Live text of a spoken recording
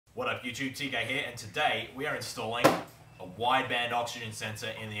What up YouTube, TK here, and today we are installing a wideband oxygen sensor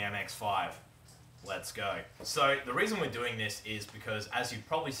in the MX-5. Let's go. So the reason we're doing this is because, as you've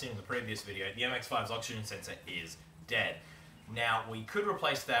probably seen in the previous video, the MX-5's oxygen sensor is dead. Now, we could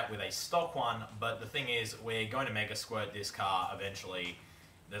replace that with a stock one, but the thing is, we're going to mega squirt this car eventually.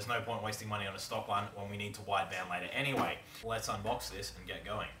 There's no point wasting money on a stock one when we need to wideband later anyway. Let's unbox this and get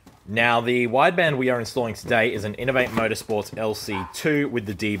going. Now, the wideband we are installing today is an Innovate Motorsports LC2 with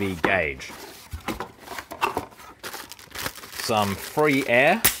the DB gauge. Some free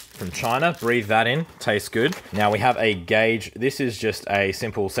air from China, breathe that in, tastes good. Now we have a gauge. This is just a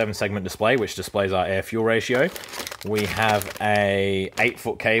simple 7-segment display which displays our air-fuel ratio. We have a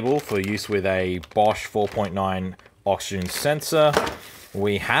 8-foot cable for use with a Bosch 4.9 oxygen sensor.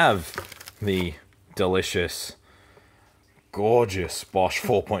 We have the delicious, gorgeous Bosch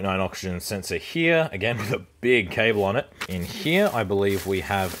 4.9 oxygen sensor here, again with a big cable on it. In here, I believe we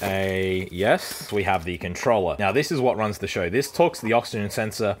have we have the controller. Now this is what runs the show. This talks to the oxygen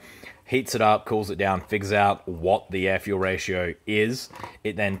sensor, heats it up, cools it down, figures out what the air-fuel ratio is.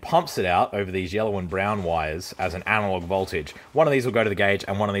 It then pumps it out over these yellow and brown wires as an analog voltage. One of these will go to the gauge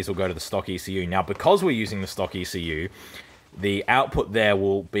and one of these will go to the stock ECU. Now, because we're using the stock ECU, the output there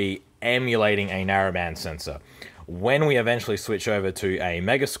will be emulating a narrowband sensor. When we eventually switch over to a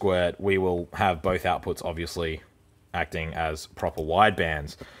mega squirt, we will have both outputs obviously acting as proper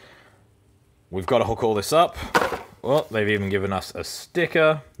widebands. We've got to hook all this up. Well, they've even given us a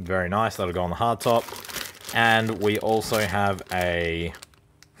sticker. Very nice, that'll go on the hardtop. And we also have a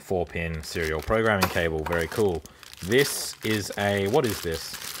 4-pin serial programming cable, very cool. This is a, what is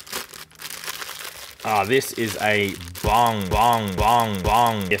this? This is a bong.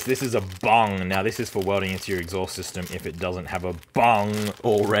 Yes, this is a bong. Now, this is for welding into your exhaust system if it doesn't have a bong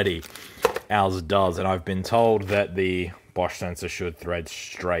already. Ours does, and I've been told that the Bosch sensor should thread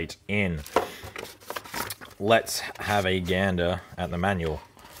straight in. Let's have a gander at the manual.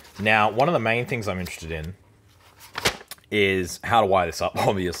 Now, one of the main things I'm interested in is how to wire this up,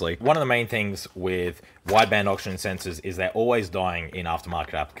 obviously. One of the main things with wideband oxygen sensors is they're always dying in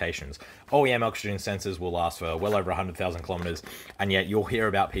aftermarket applications. OEM oxygen sensors will last for well over 100,000 kilometers, and yet you'll hear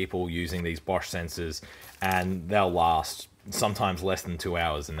about people using these Bosch sensors, and they'll last sometimes less than 2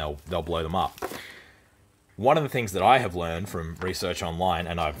 hours, and they'll blow them up. One of the things that I have learned from research online,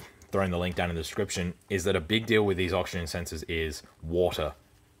 and I've thrown the link down in the description, is that a big deal with these oxygen sensors is water.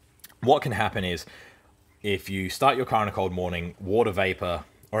 What can happen is, if you start your car on a cold morning, water vapor,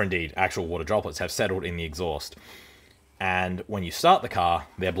 or indeed actual water droplets, have settled in the exhaust. And when you start the car,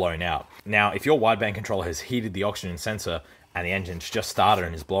 they're blown out. Now, if your wideband controller has heated the oxygen sensor and the engine's just started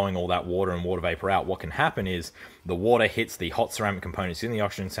and is blowing all that water and water vapor out, what can happen is the water hits the hot ceramic components in the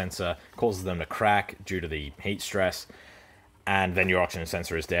oxygen sensor, causes them to crack due to the heat stress, and then your oxygen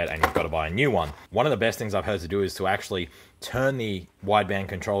sensor is dead and you've got to buy a new one. One of the best things I've heard to do is to actually turn the wideband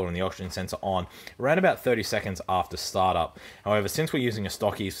controller and the oxygen sensor on around about 30 seconds after startup. However, since we're using a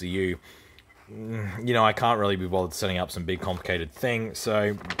stock ECU, you know, I can't really be bothered setting up some big complicated thing,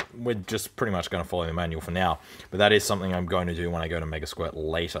 so we're just pretty much going to follow the manual for now. But that is something I'm going to do when I go to Mega Squirt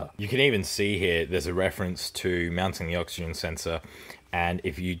later. You can even see here, there's a reference to mounting the oxygen sensor, and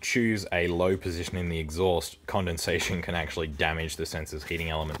if you choose a low position in the exhaust, condensation can actually damage the sensor's heating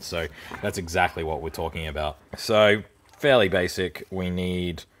elements. So that's exactly what we're talking about. So fairly basic. We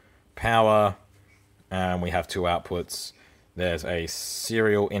need power, and we have 2 outputs. There's a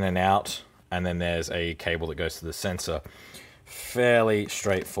serial in and out, and then there's a cable that goes to the sensor. Fairly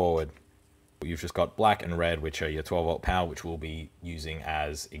straightforward. You've just got black and red, which are your 12-volt power, which we'll be using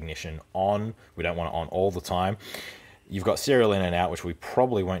as ignition on. We don't want it on all the time. You've got serial in and out, which we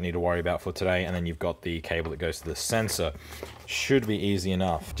probably won't need to worry about for today, and then you've got the cable that goes to the sensor. Should be easy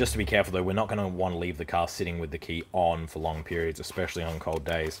enough. Just to be careful though, we're not going to want to leave the car sitting with the key on for long periods, especially on cold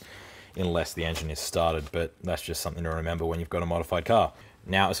days, unless the engine is started, but that's just something to remember when you've got a modified car.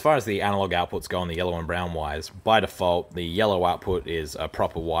 Now, as far as the analog outputs go on the yellow and brown wires, by default, the yellow output is a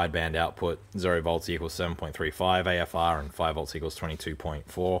proper wideband output. 0 volts equals 7.35 AFR, and 5 volts equals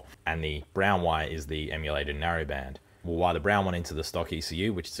 22.4, and the brown wire is the emulated narrowband. We'll wire the brown one into the stock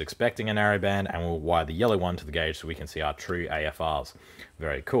ECU, which is expecting a narrowband, and we'll wire the yellow one to the gauge so we can see our true AFRs.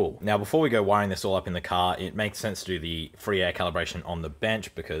 Very cool. Now, before we go wiring this all up in the car, it makes sense to do the free air calibration on the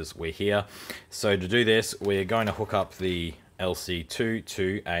bench because we're here. So to do this, we're going to hook up the LC2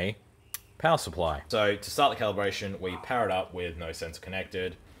 to a power supply. So to start the calibration, we power it up with no sensor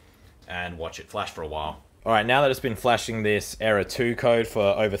connected and watch it flash for a while. All right, now that it's been flashing this error 2 code for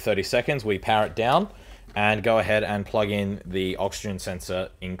over 30 seconds, we power it down and go ahead and plug in the oxygen sensor,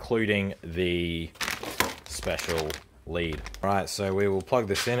 including the special lead. Alright, so we will plug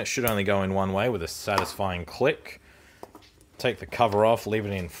this in. It should only go in one way with a satisfying click. Take the cover off, leave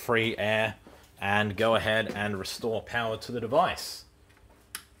it in free air, and go ahead and restore power to the device.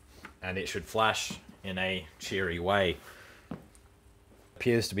 And it should flash in a cheery way.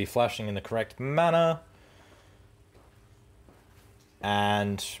 Appears to be flashing in the correct manner.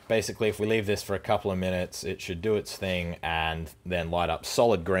 And basically, if we leave this for a couple of minutes, it should do its thing and then light up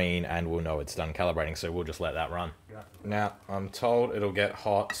solid green, and we'll know it's done calibrating, so we'll just let that run. Yeah. Now, I'm told it'll get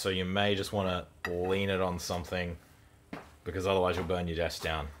hot, so you may just want to lean it on something, because otherwise you'll burn your desk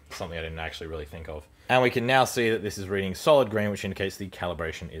down. Something I didn't actually really think of. And we can now see that this is reading solid green, which indicates the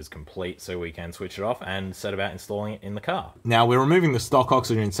calibration is complete, so we can switch it off and set about installing it in the car. Now, we're removing the stock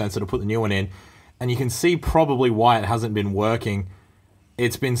oxygen sensor to put the new one in, and you can see probably why it hasn't been working.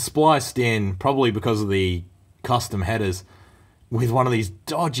 It's been spliced in, probably because of the custom headers, with one of these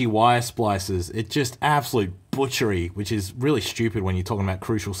dodgy wire splices. It's just absolute butchery, which is really stupid when you're talking about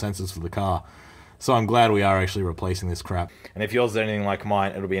crucial sensors for the car. So I'm glad we are actually replacing this crap. And if yours is anything like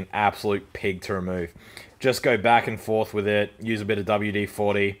mine, it'll be an absolute pig to remove. Just go back and forth with it, use a bit of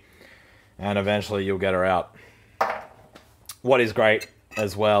WD-40, and eventually you'll get her out. What is great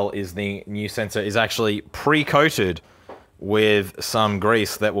as well is the new sensor is actually pre-coated with some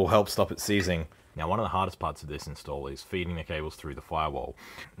grease that will help stop it seizing. Now, one of the hardest parts of this install is feeding the cables through the firewall.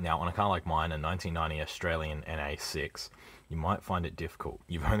 Now, on a car like mine, a 1990 Australian NA6, you might find it difficult.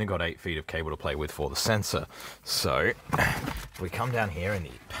 You've only got 8 feet of cable to play with for the sensor. So, if we come down here in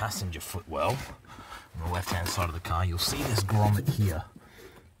the passenger footwell, on the left-hand side of the car, you'll see this grommet here.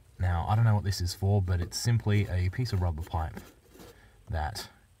 Now, I don't know what this is for, but it's simply a piece of rubber pipe that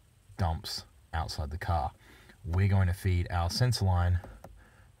dumps outside the car. We're going to feed our sensor line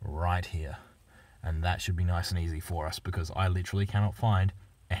right here, and that should be nice and easy for us because I literally cannot find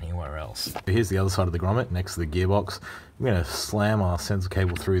anywhere else. Here's the other side of the grommet next to the gearbox. I'm going to slam our sensor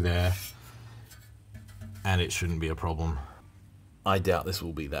cable through there, and it shouldn't be a problem. I doubt this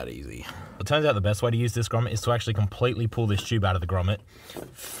will be that easy. It turns out the best way to use this grommet is to actually completely pull this tube out of the grommet,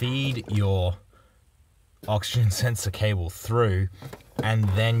 feed your oxygen sensor cable through, and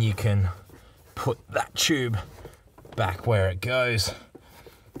then you can put that tube back where it goes,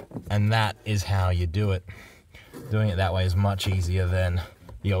 and that is how you do it. Doing it that way is much easier than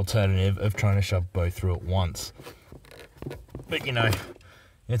the alternative of trying to shove both through at once. But you know,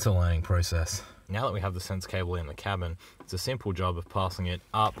 it's a learning process. Now that we have the sensor cable in the cabin, it's a simple job of passing it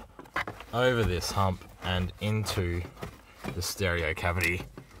up over this hump and into the stereo cavity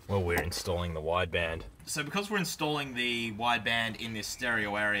where we're installing the wideband. So because we're installing the wideband in this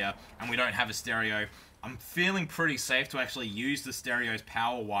stereo area and we don't have a stereo, I'm feeling pretty safe to actually use the stereo's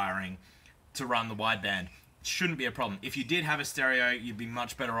power wiring to run the wideband. It shouldn't be a problem. If you did have a stereo, you'd be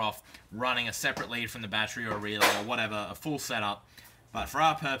much better off running a separate lead from the battery or a relay or whatever, a full setup. But for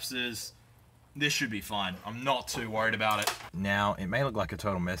our purposes, this should be fine. I'm not too worried about it. Now, it may look like a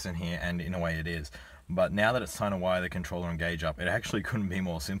total mess in here, and in a way it is. But now that it's time to wire the controller and gauge up, it actually couldn't be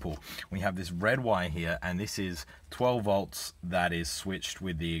more simple. We have this red wire here, and this is 12 volts that is switched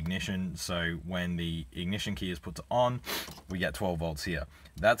with the ignition. So when the ignition key is put to on, we get 12 volts here.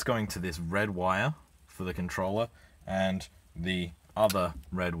 That's going to this red wire for the controller, and the other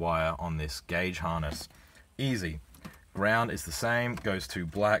red wire on this gauge harness. Easy. Ground is the same, goes to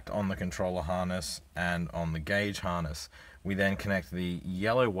black on the controller harness and on the gauge harness. We then connect the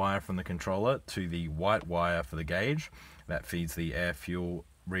yellow wire from the controller to the white wire for the gauge. That feeds the air fuel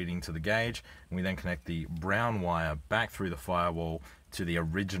reading to the gauge. And we then connect the brown wire back through the firewall to the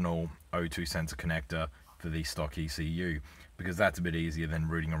original O2 sensor connector for the stock ECU, because that's a bit easier than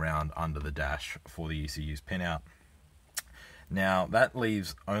rooting around under the dash for the ECU's pinout. Now, that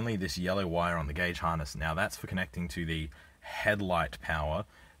leaves only this yellow wire on the gauge harness. Now, that's for connecting to the headlight power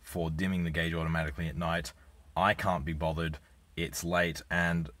for dimming the gauge automatically at night. I can't be bothered. It's late,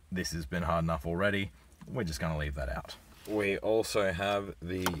 and this has been hard enough already. We're just going to leave that out. We also have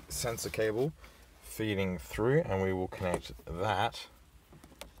the sensor cable feeding through, and we will connect that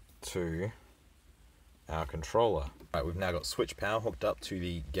to our controller. Right, we've now got switch power hooked up to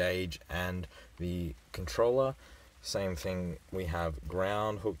the gauge and the controller. Same thing, we have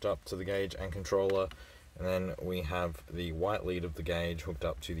ground hooked up to the gauge and controller, and then we have the white lead of the gauge hooked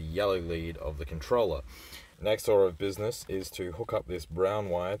up to the yellow lead of the controller. Next order of business is to hook up this brown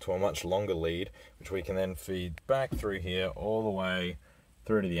wire to a much longer lead, which we can then feed back through here all the way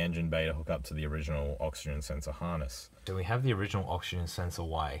through to the engine bay to hook up to the original oxygen sensor harness. So we have the original oxygen sensor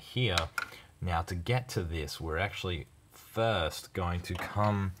wire here. Now, to get to this, we're actually first going to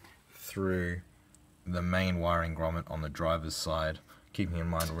come through the main wiring grommet on the driver's side, Keeping in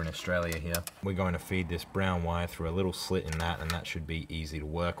mind we're in Australia here. We're going to feed this brown wire through a little slit in that, and that should be easy to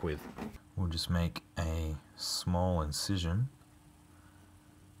work with. We'll just make a small incision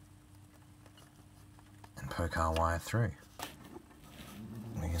and poke our wire through.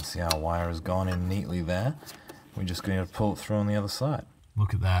 You can see our wire has gone in neatly there. We're just going to pull it through on the other side.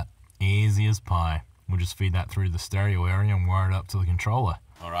 Look at that, easy as pie. We'll just feed that through the stereo area and wire it up to the controller.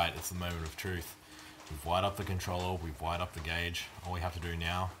 Alright, it's the moment of truth. We've wired up the controller, we've wired up the gauge. All we have to do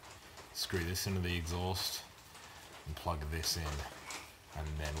now is screw this into the exhaust and plug this in, and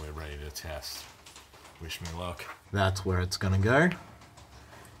then we're ready to test. Wish me luck. That's where it's gonna go,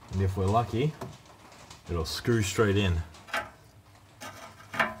 and if we're lucky, it'll screw straight in.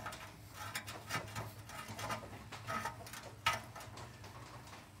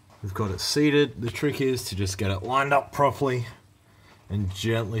 We've got it seated. The trick is to just get it lined up properly and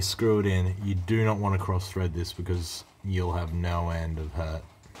gently screw it in. You do not want to cross thread this because you'll have no end of hurt.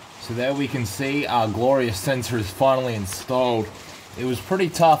 So there we can see our glorious sensor is finally installed. It was pretty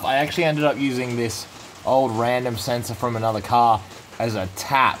tough. I actually ended up using this old random sensor from another car as a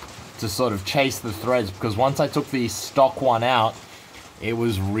tap to sort of chase the threads, because once I took the stock one out, it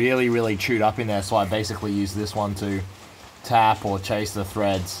was really chewed up in there, so I basically used this one to tap or chase the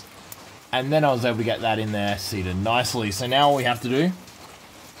threads. And then I was able to get that in there seated nicely. So now all we have to do,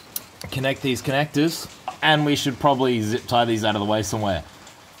 connect these connectors, and we should probably zip tie these out of the way somewhere.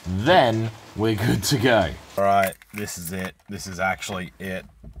 Then we're good to go. Alright, this is it. This is actually it.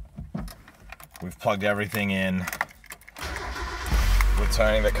 We've plugged everything in. We're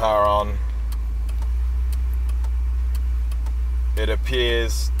turning the car on. It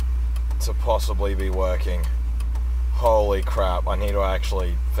appears to possibly be working. Holy crap, I need to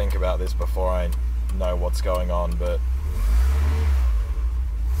actually think about this before I know what's going on, but...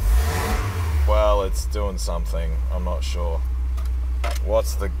 well, it's doing something. I'm not sure.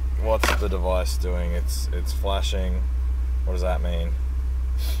 What's the device doing? It's flashing. What does that mean?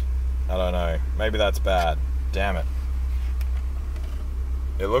 I don't know. Maybe that's bad. Damn it.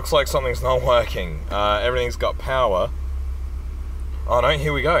 It looks like something's not working. Everything's got power. Oh no,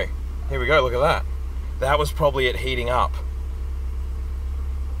 here we go. Here we go, look at that. That was probably it heating up.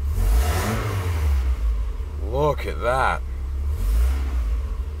 Look at that.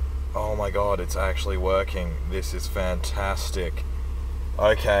 Oh my god, it's actually working. This is fantastic.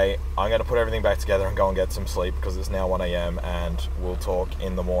 Okay, I'm going to put everything back together and go and get some sleep because it's now 1 AM and we'll talk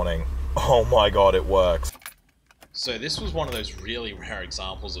in the morning. Oh my god, it works. So this was one of those really rare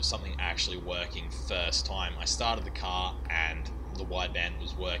examples of something actually working first time. I started the car and the wideband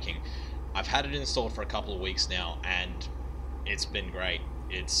was working. I've had it installed for a couple of weeks now and it's been great.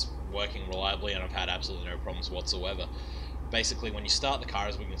 It's working reliably and I've had absolutely no problems whatsoever. Basically, when you start the car,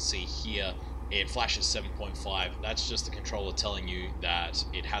 as we can see here, it flashes 7.5. That's just the controller telling you that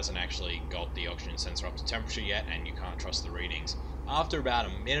it hasn't actually got the oxygen sensor up to temperature yet and you can't trust the readings. After about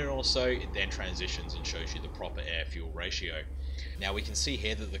a minute or so, it then transitions and shows you the proper air-fuel ratio. Now we can see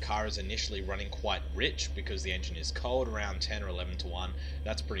here that the car is initially running quite rich because the engine is cold, around 10 or 11 to 1.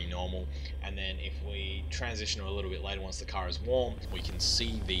 That's pretty normal. And then if we transition to a little bit later, once the car is warm, we can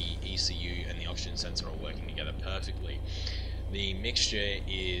see the ECU and the oxygen sensor are working together perfectly. The mixture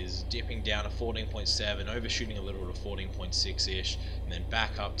is dipping down to 14.7, overshooting a little to 14.6-ish, and then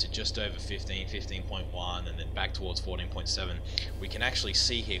back up to just over 15, 15.1, and then back towards 14.7. We can actually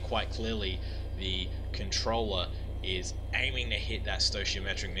see here quite clearly the controller is aiming to hit that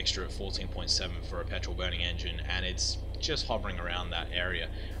stoichiometric mixture at 14.7 for a petrol burning engine, and it's just hovering around that area.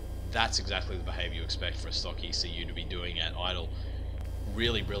 That's exactly the behavior you expect for a stock ECU to be doing at idle.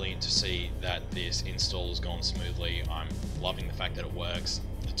 Really brilliant to see that this install has gone smoothly. I'm loving the fact that it works.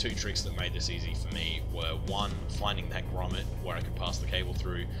 The two tricks that made this easy for me were, one, finding that grommet where I could pass the cable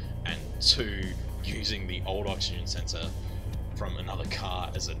through, and two, using the old oxygen sensor from another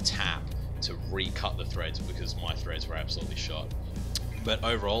car as a tap to recut the threads because my threads were absolutely shot. But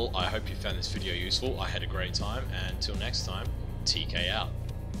overall, I hope you found this video useful. I had a great time, and until next time, TK out.